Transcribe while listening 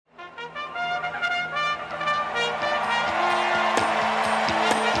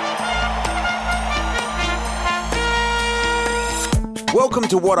Welcome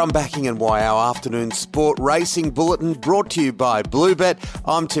to What I'm Backing and Why, our afternoon sport racing bulletin brought to you by Bluebet.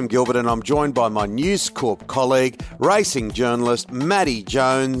 I'm Tim Gilbert and I'm joined by my News Corp colleague, racing journalist Matty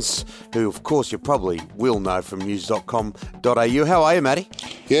Jones, who of course you probably will know from news.com.au. How are you, Matty?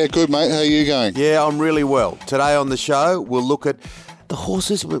 Yeah, good, mate. How are you going? Yeah, I'm really well. Today on the show, we'll look at the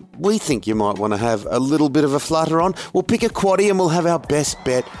horses we think you might want to have a little bit of a flutter on. We'll pick a quaddie and we'll have our best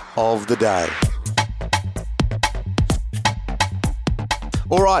bet of the day.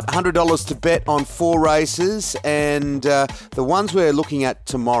 All right, $100 to bet on 4 races, and the ones we're looking at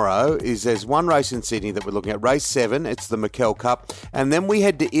tomorrow is there's one race in Sydney that we're looking at, race 7, it's the McKell Cup, and then we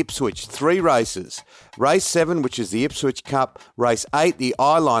head to Ipswich, 3 races. Race 7, which is the Ipswich Cup, race 8, the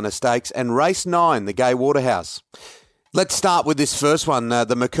Eyeliner Stakes, and race 9, the Gay Waterhouse. Let's start with this first one, the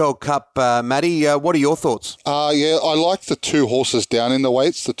McKell Cup. Matty, what are your thoughts? Yeah, I like the 2 horses down in the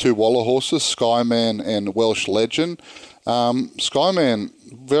weights, the 2 Waller horses, Skyman and Welsh Legend. Skyman,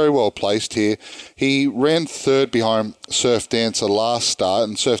 very well placed here. He ran 3rd behind Surf Dancer last start,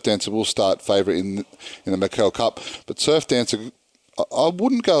 and Surf Dancer will start favourite in the McKell Cup. But Surf Dancer, I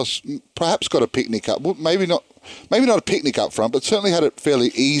wouldn't go, perhaps got a picnic up, maybe not a picnic up front, but certainly had it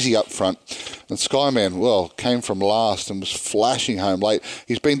fairly easy up front. And Skyman, well, came from last and was flashing home late.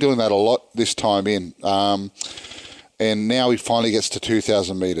 He's been doing that a lot this time in. And now he finally gets to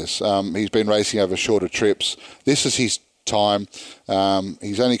 2,000 metres. He's been racing over shorter trips. This is his time.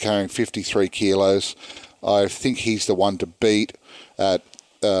 He's only carrying 53 kilos. I think he's the one to beat at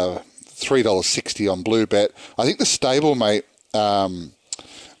 $3.60 on Bluebet. I think the stablemate,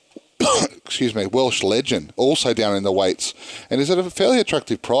 Welsh Legend, also down in the weights, and is at a fairly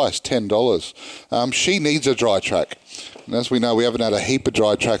attractive price, $10. She needs a dry track. And as we know, we haven't had a heap of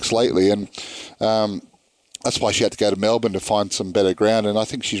dry tracks lately, and that's why she had to go to Melbourne to find some better ground, and I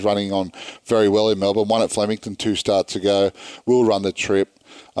think she's running on very well in Melbourne. Won at Flemington 2 starts ago, will run the trip.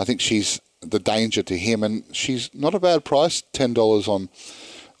 I think she's the danger to him, and she's not a bad price, $10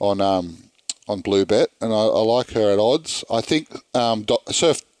 on Bluebet, and I like her at odds. I think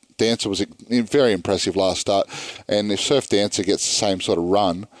Surf Dancer was very impressive last start, and if Surf Dancer gets the same sort of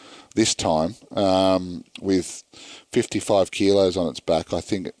run this time with 55 kilos on its back, I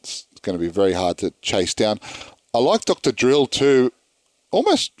think it's going to be very hard to chase down. I like Dr. Drill too.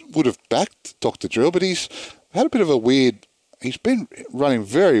 Almost would have backed Dr. Drill, but he's had a bit of a weird... He's been running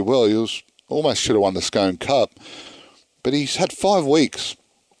very well. He almost should have won the Scone Cup, but he's had 5 weeks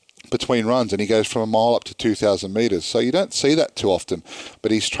between runs, and he goes from a mile up to 2,000 metres. So you don't see that too often. But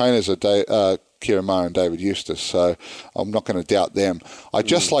his trainers are Kieran Maher and David Eustace, so I'm not going to doubt them. I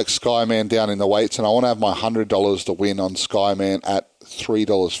just like Skyman down in the weights, and I want to have my $100 to win on Skyman at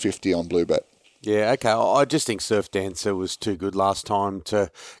 $3.50 on Bluebet. Yeah, okay. I just think Surf Dancer was too good last time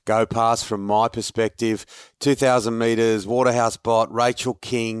to go past from my perspective. 2,000 metres, Waterhouse Bot, Rachel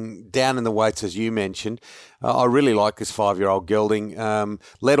King, down in the weights as you mentioned. I really like this 5-year-old gelding.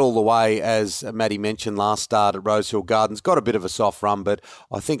 Led all the way, as Matty mentioned, last start at Rosehill Gardens. Got a bit of a soft run, but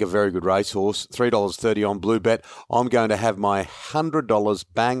I think a very good racehorse. $3.30 on Bluebet. I'm going to have my $100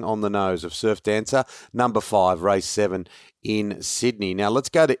 bang on the nose of Surf Dancer. Number 5, race 7 in Sydney. Now let's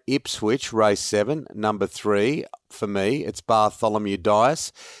go to Ipswich, race 7, number 3. For me, it's Bartholomew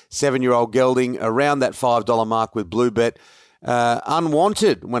Dias. 7-year-old gelding around that $5 mark with Bluebet.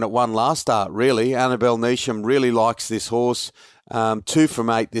 Unwanted when it won last start, really. Annabelle Neesham really likes this horse. 2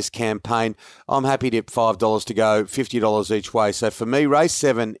 from 8 this campaign. I'm happy to $5 to go, $50 each way. So for me, race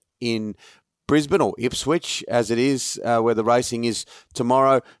 7 in Brisbane or Ipswich, as it is, where the racing is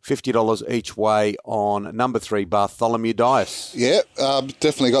tomorrow, $50 each way on number 3, Bartholomew Dias. Yeah,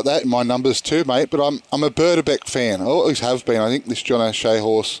 definitely got that in my numbers too, mate. But I'm a Berdebeck fan. I always have been. I think this John O'Shea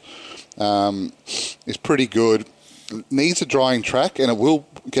horse is pretty good. Needs a drying track, and it will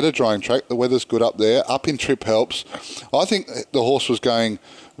get a drying track. The weather's good up there. Up in trip helps. I think the horse was going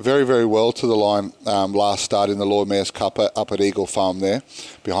very, very well to the line last start in the Lord Mayor's Cup up at Eagle Farm there,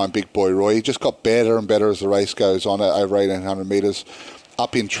 behind Big Boy Roy. He just got better and better as the race goes on at over 1,800 metres.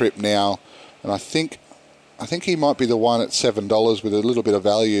 Up in trip now, and I think he might be the one at $7 with a little bit of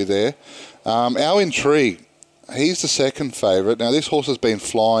value there. Our Intrigue, he's the second favourite. Now, this horse has been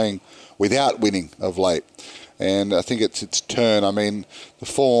flying without winning of late, and I think it's its turn. I mean, the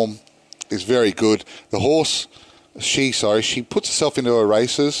form is very good. The horse... She puts herself into her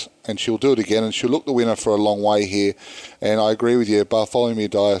races, and she'll do it again, and she'll look the winner for a long way here. And I agree with you, Bartholomew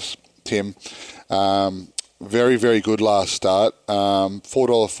Dias, Tim. Very, very good last start.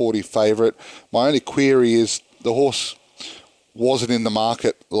 $4.40 favourite. My only query is the horse wasn't in the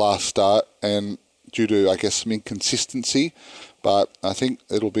market last start, and due to, I guess, some inconsistency. But I think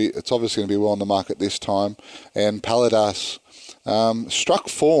it's obviously going to be well on the market this time. And Paladas Struck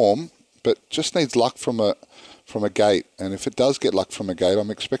form, but just needs luck from a gate. And if it does get luck from a gate,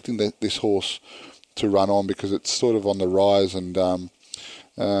 I'm expecting this horse to run on because it's sort of on the rise. And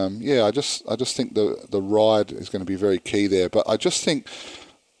I just think the ride is going to be very key there. But I just think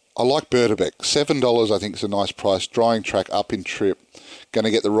I like Berdebeck. $7 I think is a nice price. Drying track, up in trip. Going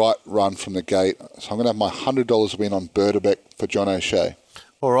to get the right run from the gate. So I'm going to have my $100 win on Berdebeck for John O'Shea.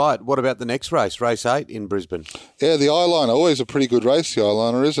 All right. What about the next race, race 8 in Brisbane? Yeah, the Eyeliner, always a pretty good race, the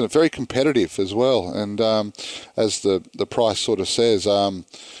Eyeliner, isn't it? Very competitive as well. And as the price sort of says,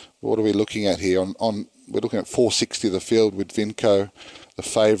 what are we looking at here? We're looking at $4.60 the field with Vinco, the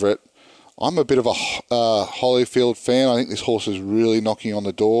favourite. I'm a bit of a Holyfield fan. I think this horse is really knocking on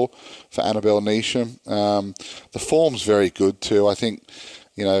the door for Annabelle Neasham. The form's very good too. I think,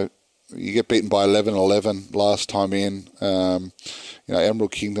 you get beaten by 11-11 last time in.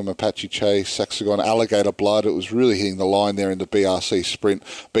 Emerald Kingdom, Apache Chase, Saxagon, Alligator Blood. It was really hitting the line there in the BRC Sprint,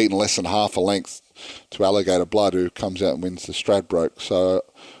 beaten less than half a length to Alligator Blood, who comes out and wins the Stradbroke. So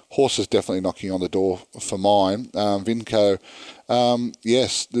horse is definitely knocking on the door for mine. Vinco,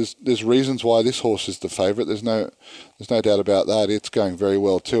 yes, there's reasons why this horse is the favourite. There's no doubt about that. It's going very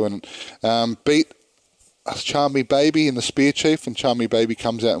well too, and beat Charm Me Baby in the Spear Chief, and Charm Me Baby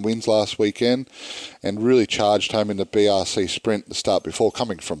comes out and wins last weekend, and really charged home in the BRC Sprint the start before,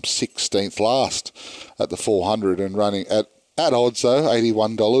 coming from 16th last at the 400 and running at odds though,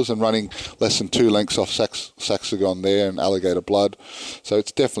 $81, and running less than 2 lengths off Saxagon there and Alligator Blood. So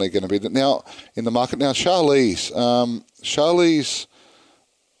it's definitely going to be that now in the market. Now Charlize,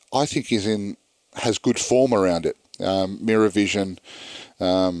 I think has good form around it. Mirror Vision,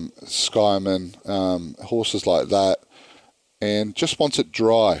 Skyman, horses like that, and just wants it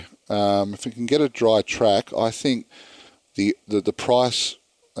dry. If we can get a dry track, I think the price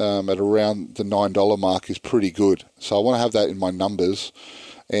at around the $9 mark is pretty good. So I want to have that in my numbers,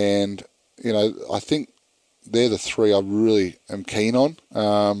 and I think they're the three I really am keen on.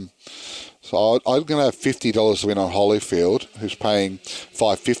 So I'm going to have $50 to win on Holyfield, who's paying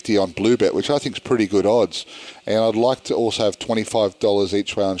 $5.50 on Bluebet, which I think is pretty good odds. And I'd like to also have $25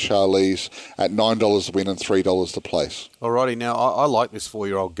 each way on Charlize at $9 to win and $3 to place. Alrighty, now I like this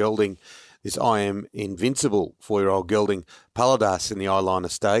 4-year-old gelding, this I Am Invincible 4-year-old gelding, Paladas in the Eyeliner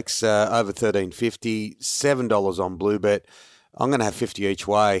Stakes, over $13.50, $7 on Bluebet. I'm going to have 50 each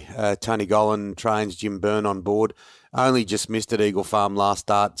way. Tony Gollan trains, Jim Byrne on board. Only just missed at Eagle Farm last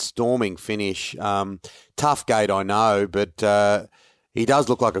start. Storming finish. Tough gate, I know, but he does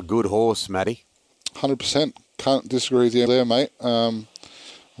look like a good horse, Matty. 100%. Can't disagree with you there, mate. I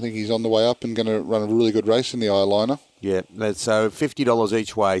think he's on the way up and going to run a really good race in the Eyeliner. Yeah, so $50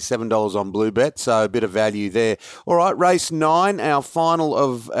 each way, $7 on Bluebet, so a bit of value there. All right, race 9, our final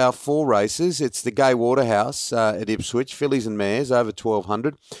of our 4 races. It's the Gay Waterhouse at Ipswich, fillies and mares, over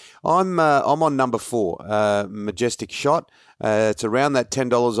 1,200. I'm on number 4, Majestic Shot. It's around that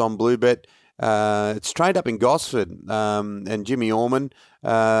 $10 on Bluebet. It's trained up in Gosford, and Jimmy Orman,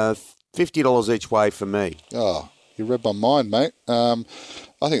 $50 each way for me. Oh, you read my mind, mate. I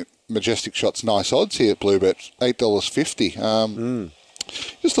think Majestic Shot's nice odds here at Bluebet, $8.50.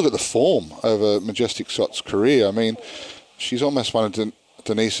 Just look at the form over Majestic Shot's career. I mean, she's almost won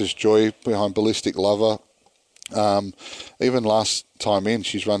Denise's Joy behind Ballistic Lover. Even last time in,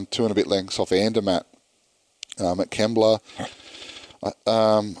 she's run 2 and a bit lengths off Andermatt at Kembla.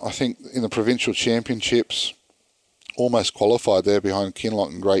 I think in the provincial championships, almost qualified there behind Kinloch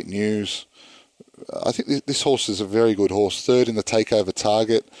and Great News. I think this horse is a very good horse. 3rd in the Takeover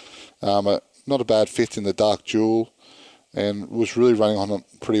Target. Not a bad 5th in the Dark Jewel, and was really running on it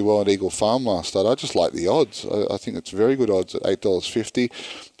pretty well at Eagle Farm last start. I just like the odds. I think it's very good odds at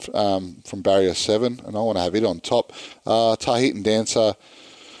 $8.50 from Barrier 7, and I want to have it on top. Tahitian Dancer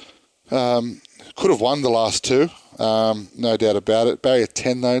could have won the last 2, no doubt about it. Barrier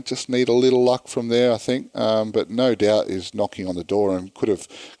 10, though, just need a little luck from there, I think, but no doubt is knocking on the door and could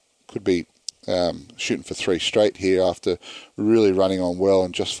be shooting for 3 straight here after really running on well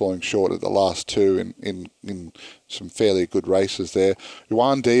and just falling short at the last 2 in some fairly good races there.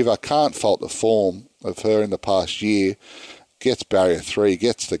 Juan Diva, can't fault the form of her in the past year. Gets Barrier 3,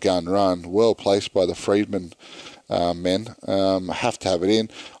 gets the gun run. Well placed by the Freedman men. Have to have it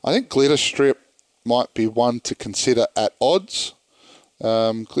in. I think Glitter Strip might be one to consider at odds.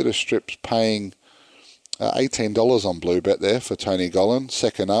 Glitter Strip's paying $18 on Bluebet there for Tony Gollan.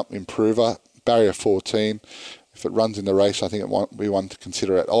 Second up, Improver. Barrier 14. If it runs in the race, I think it might be one to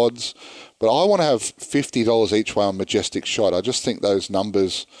consider at odds. But I want to have $50 each way on Majestic Shot. I just think those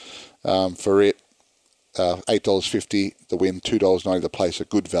numbers for it, $8.50 the win, $2.90 the place, are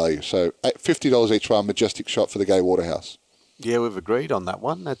good value. So $50 each way on Majestic Shot for the Gay Waterhouse. Yeah, we've agreed on that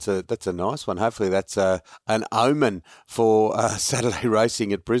one. That's a nice one. Hopefully that's an omen for Saturday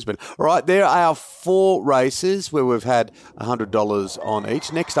racing at Brisbane. All right, there are our 4 races where we've had $100 on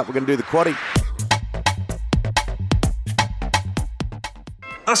each. Next up, we're going to do the quaddie.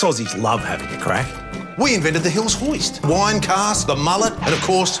 Us Aussies love having a crack. We invented the Hills Hoist, wine cast, the mullet, and of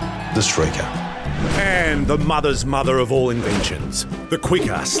course, the streaker. And the mother's mother of all inventions. The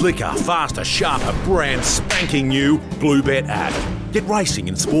quicker, slicker, faster, sharper, brand spanking new Bluebet app. Get racing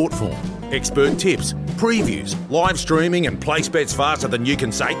in sport form. Expert tips, previews, live streaming and place bets faster than you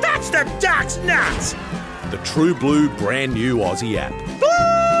can say, "That's the Ducks nuts!" The True Blue brand new Aussie app.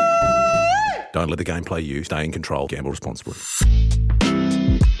 Don't let the game play you. Stay in control. Gamble responsibly.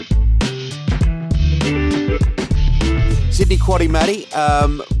 Sydney quaddie, Matty.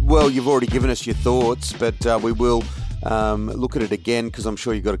 Well, you've already given us your thoughts, but we will look at it again because I'm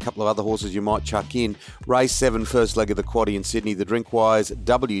sure you've got a couple of other horses you might chuck in. Race 7, first leg of the quaddie in Sydney, the Drinkwise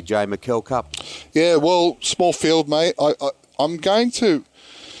WJ McKell Cup. Yeah, well, small field, mate. I'm going to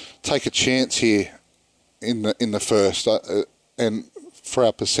take a chance here in the first, and for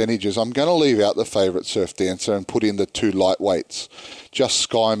our percentages, I'm going to leave out the favourite Surf Dancer and put in the 2 lightweights, just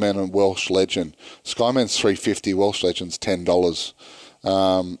Skyman and Welsh Legend. Skyman's $3.50, Welsh Legend's $10.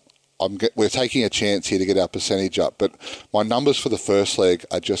 We're taking a chance here to get our percentage up, but my numbers for the first leg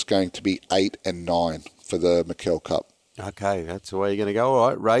are just going to be 8 and 9 for the McKell Cup. Okay, that's the way you're going to go. All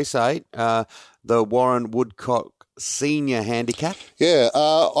right, race 8, the Warren Woodcock Senior Handicap. Yeah,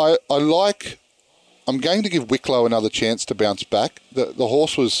 I'm going to give Wicklow another chance to bounce back. The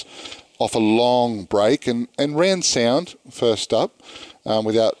horse was off a long break and ran sound first up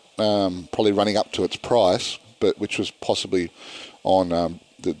without probably running up to its price, but which was possibly on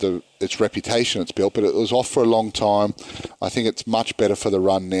its reputation it's built, but it was off for a long time. I think it's much better for the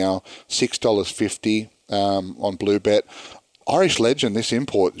run now. $6.50 on Bluebet. Irish Legend, this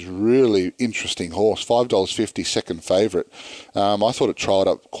import, is really interesting horse. $5.50, second favourite. I thought it trialled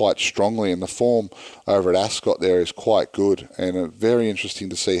up quite strongly, and the form over at Ascot there is quite good, and very interesting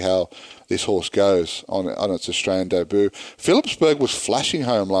to see how this horse goes on its Australian debut. Phillipsburg was flashing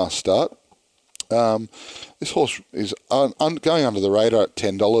home last start. This horse is going under the radar at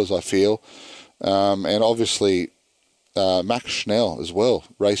 $10, I feel, and obviously Max Schnell as well,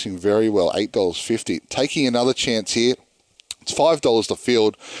 racing very well, $8.50. Taking another chance here. It's $5 the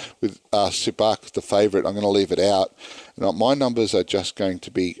field with Sibak, the favourite. I'm going to leave it out. Now, my numbers are just going to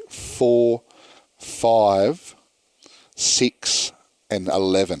be 4, 5, 6, and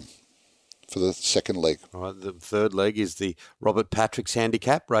 11 for the second leg. All right, the third leg is the Robert Patrick's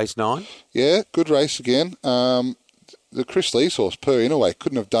Handicap, race 9. Yeah, good race again. The Chris Lees horse, Per Inaway,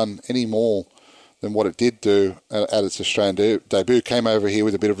 couldn't have done any more than what it did do at its Australian debut. Came over here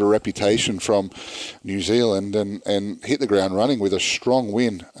with a bit of a reputation from New Zealand and hit the ground running with a strong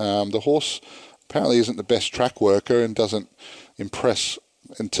win. The horse apparently isn't the best track worker and doesn't impress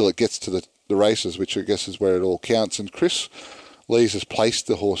until it gets to the races, which I guess is where it all counts. And Chris Lees has placed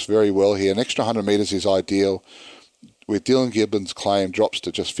the horse very well here. An extra 100 metres is ideal. With Dylan Gibbons' claim drops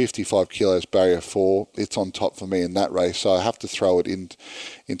to just 55 kilos, barrier 4, it's on top for me in that race. So I have to throw it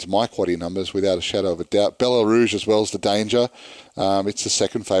into my quaddie numbers without a shadow of a doubt. Bella Rouge as well as the Danger. It's the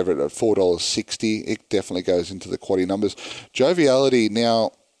second favourite at $4.60. It definitely goes into the quaddie numbers. Joviality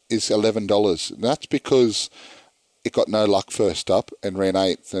now is $11. That's because it got no luck first up and ran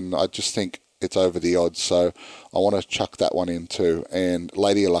 8th, and I just think it's over the odds, so I want to chuck that one in too. And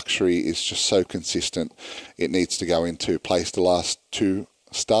Lady of Luxury is just so consistent, it needs to go into place the last 2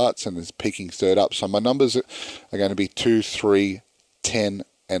 starts and is peaking third up. So my numbers are going to be 2, 3, 10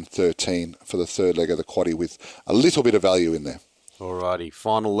 and 13 for the third leg of the quaddie with a little bit of value in there. Alrighty,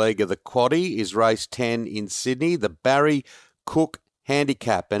 final leg of the quaddie is race 10 in Sydney, the Barry Cook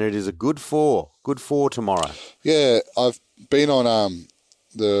Handicap, and it is a good 4 tomorrow. Yeah, I've been on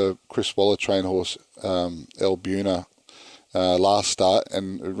the Chris Waller train horse, El Buna, last start,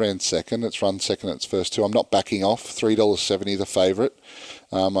 and it ran second. It's run second its first 2. I'm not backing off. $3.70 the favourite.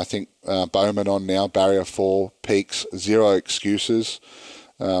 I think Bowman on now, barrier 4, peaks, 0 excuses.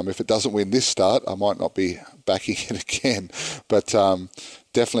 If it doesn't win this start, I might not be backing it again. But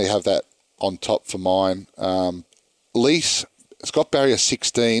definitely have that on top for mine. Lease, it's got barrier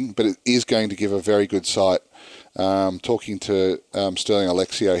 16, but it is going to give a very good sight. Talking to Sterling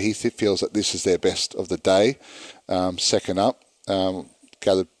Alexio, he feels that this is their best of the day. Second up,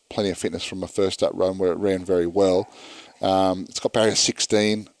 gathered plenty of fitness from a first up run where it ran very well. It's got barrier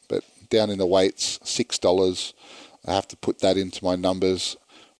 16, but down in the weights, $6. I have to put that into my numbers.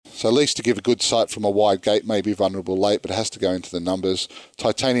 So at least to give a good sight from a wide gate, may be vulnerable late, but it has to go into the numbers.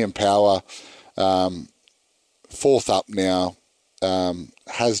 Titanium Power, fourth up now,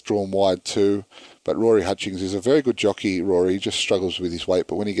 has drawn wide too. But Rory Hutchings is a very good jockey, Rory. He just struggles with his weight,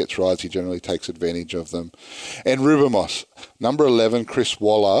 but when he gets rides, he generally takes advantage of them. And Rubamos, number 11, Chris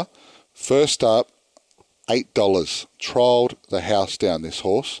Waller, first up, $8. Trialled the house down, this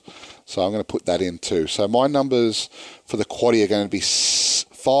horse. So I'm going to put that in too. So my numbers for the quaddie are going to be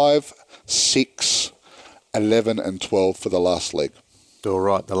 5, 6, 11 and 12 for the last leg. All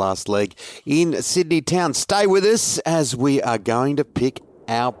right, the last leg in Sydney Town. Stay with us as we are going to pick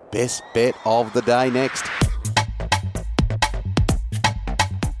our best bet of the day next.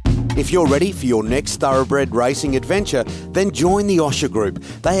 If you're ready for your next thoroughbred racing adventure, then join the Osher Group.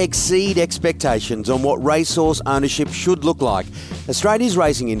 They exceed expectations on what racehorse ownership should look like. Australia's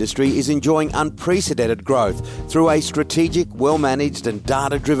racing industry is enjoying unprecedented growth. Through a strategic, well-managed and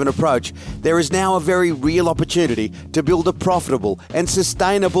data-driven approach, there is now a very real opportunity to build a profitable and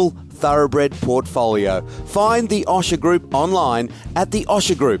sustainable thoroughbred portfolio. Find the Osher Group online at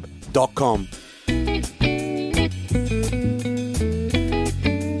theoshergroup.com.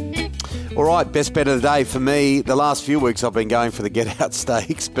 All right, best bet of the day for me. The last few weeks I've been going for the Get Out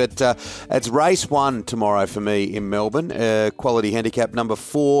Stakes, but it's race 1 tomorrow for me in Melbourne. Quality handicap number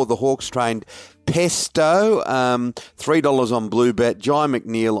 4, the Hawks-trained Pesto, $3 on Blue Bet. Jai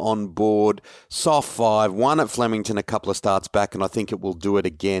McNeil on board, soft 5, won at Flemington a couple of starts back, and I think it will do it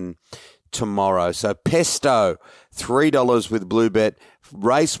again tomorrow. So Pesto, $3 with Blue Bet.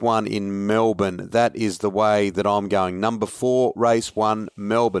 Race 1 in Melbourne. That is the way that I'm going. Number 4, race 1,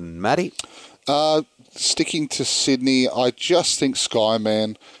 Melbourne. Matty? Sticking to Sydney, I just think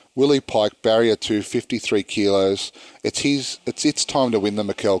Skyman, Willie Pike, barrier 2, 53 kilos. It's its time to win the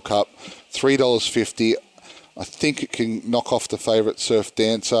McKell Cup. $3.50. I think it can knock off the favourite Surf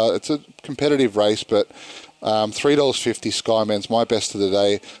Dancer. It's a competitive race, but $3.50 Skyman's my best of the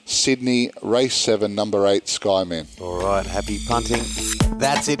day. Sydney, race 7, number 8, Skyman. All right, happy punting.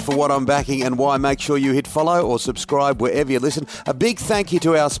 That's it for what I'm backing and why. Make sure you hit follow or subscribe wherever you listen. A big thank you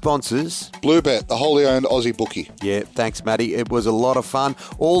to our sponsors. Blue Bet, the wholly owned Aussie bookie. Yeah, thanks, Matty. It was a lot of fun.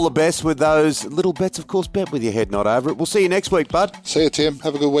 All the best with those little bets, of course. Bet with your head not over it. We'll see you next week, bud. See you, Tim.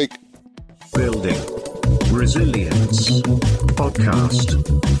 Have a good week. Building Resilience Podcast.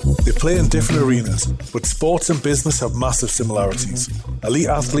 They play in different arenas, but sports and business have massive similarities. Elite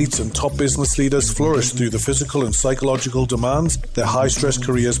athletes and top business leaders flourish through the physical and psychological demands their high-stress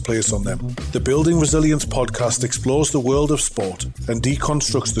careers place on them. The Building Resilience podcast explores the world of sport and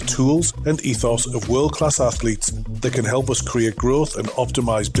deconstructs the tools and ethos of world-class athletes that can help us create growth and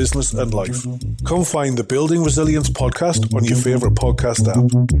optimize business and life. Come find the Building Resilience podcast on your favourite podcast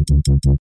app.